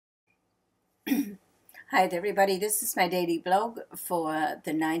Hi there, everybody. This is my daily blog for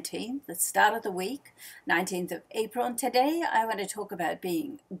the 19th, the start of the week, 19th of April. And today I want to talk about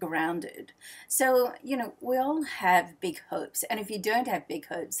being grounded. So, we all have big hopes. And if you don't have big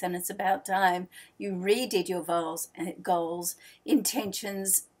hopes, then it's about time you redid your goals,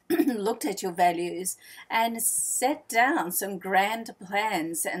 intentions, looked at your values and set down some grand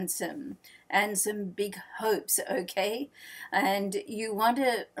plans and some big hopes, okay? And you want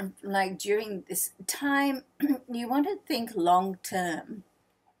to, like, during this time, you want to think long term.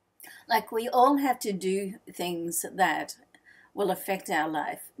 Like, we all have to do things that will affect our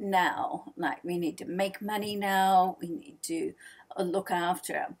life now. Like, we need to make money now, we need to look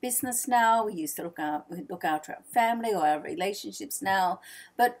after our business now, we used to look after our family or our relationships now.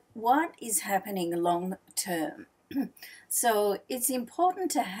 But what is happening long term? So it's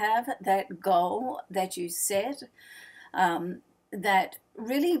important to have that goal that you set, that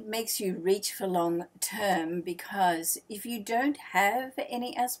really makes you reach for long term, because if you don't have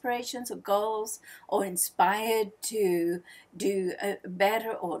any aspirations or goals or inspired to do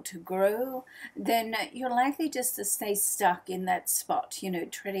better or to grow, then you're likely just to stay stuck in that spot,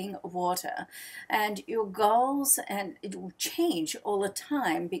 treading water. And your goals, and it will change all the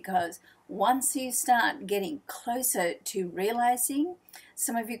time, because once you start getting closer to realizing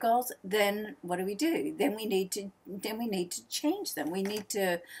some of your goals, then what do? Then we need to change them. We need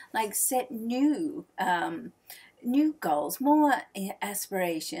to, like, set new goals, more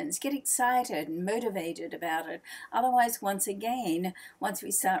aspirations, get excited and motivated about it. Otherwise, once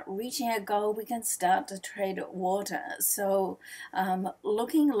we start reaching our goal, we can start to tread water. So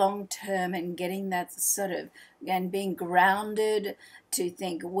looking long term and getting that and being grounded to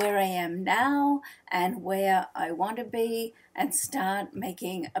think where I am now and where I want to be, and start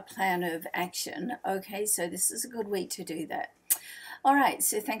making a plan of action. Okay, so this is a good week to do that. All right,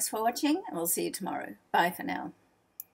 so thanks for watching, and we'll see you tomorrow. Bye for now.